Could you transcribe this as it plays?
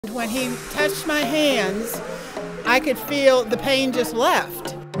When he touched my hands, I could feel the pain just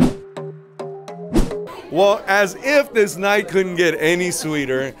left. Well, as if this night couldn't get any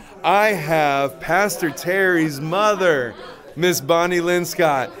sweeter, I have Pastor Terry's mother, Miss Bonnie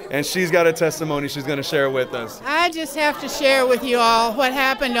Linscott, and she's got a testimony she's going to share with us. I just have to share with you all what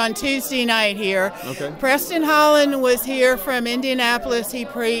happened on Tuesday night here. Okay. Preston Holland was here from Indianapolis. He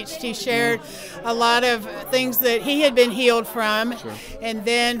preached. He shared a lot of things that he had been healed from. Sure. And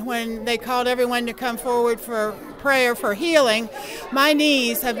then when they called everyone to come forward for prayer for healing, my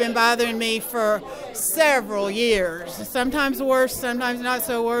knees have been bothering me for several years. Sometimes worse, sometimes not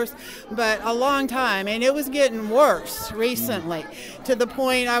so worse, but a long time. And it was getting worse recently to the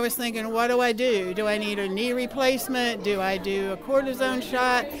point I was thinking, what do I do? Do I need a knee replacement? Do I do a cortisone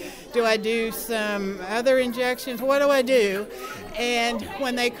shot? Do I do some other injections? What do I do? And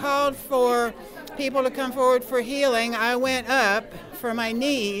when they called for people to come forward for healing, I went up for my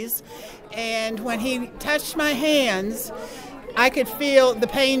knees, and when he touched my hands, I could feel the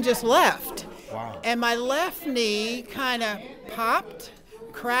pain just left. Wow. And my left knee kind of popped,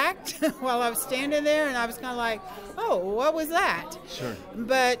 cracked while I was standing there, and I was kind of like, oh, what was that? Sure.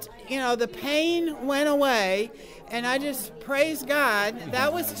 But, you know, the pain went away, and I just praise God.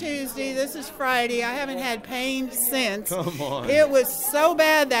 That was Tuesday. This is Friday. I haven't had pain since. Come on. It was so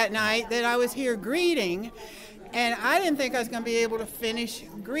bad that night that I was here greeting, and I didn't think I was going to be able to finish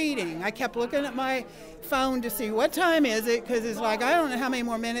greeting. I kept looking at my phone to see what time is it, because it's like I don't know how many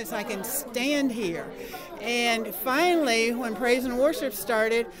more minutes I can stand here. And finally, when praise and worship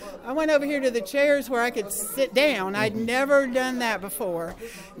started, I went over here to the chairs where I could sit down. I'd never done that before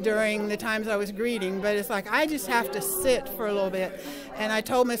during the times I was greeting, but it's like I just have to sit for a little bit. And I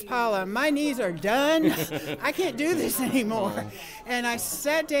told Miss Paula, my knees are done. I can't do this anymore. And I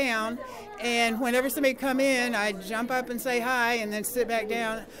sat down, and whenever somebody come in, I'd jump up and say hi and then sit back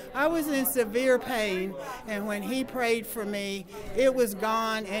down. I was in severe pain, and when he prayed for me, it was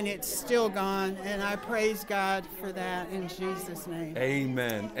gone, and it's still gone, and I praise God for that in Jesus' name.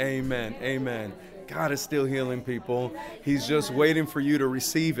 Amen, amen, amen. God is still healing people. He's just waiting for you to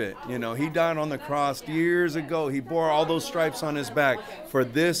receive it. You know, he died on the cross years ago. He bore all those stripes on his back for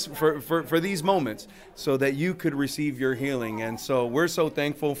this, for these moments, so that you could receive your healing. And so we're so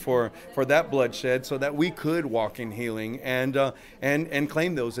thankful for that bloodshed, so that we could walk in healing and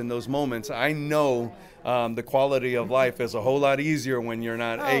claim those in those moments. I know the quality of life is a whole lot easier when you're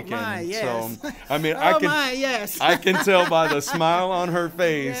not aching. My, yes. So, I mean, yes. I can tell by the smile on her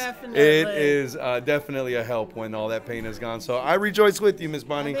face, Definitely. it is definitely a help when all that pain is gone. So I rejoice with you, Miss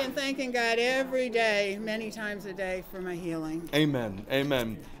Bonnie. I've been thanking God every day, many times a day, for my healing. Amen,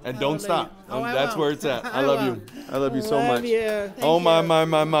 amen. And Hallelujah. don't stop. That's where it's at. I love you. I love you so Love much. you. Thank Oh,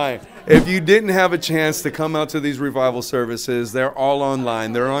 my. If you didn't have a chance to come out to these revival services, they're all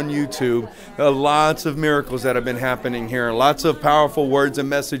online. They're on YouTube. There are lots of miracles that have been happening here. Lots of powerful words and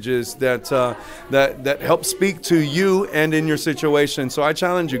messages that help speak to you and in your situation. So I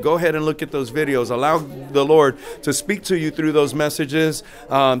challenge you, go ahead and look at those videos. Allow the Lord to speak to you through those messages.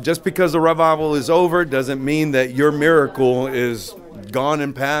 Just because the revival is over doesn't mean that your miracle is gone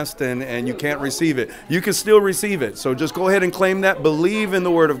and past and you can't receive it. You can still receive it. So just go ahead and claim that. Believe in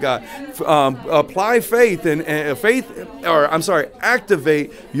the Word of God. Apply faith and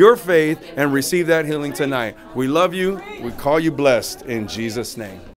activate your faith and receive that healing tonight. We love you. We call you blessed in Jesus' name.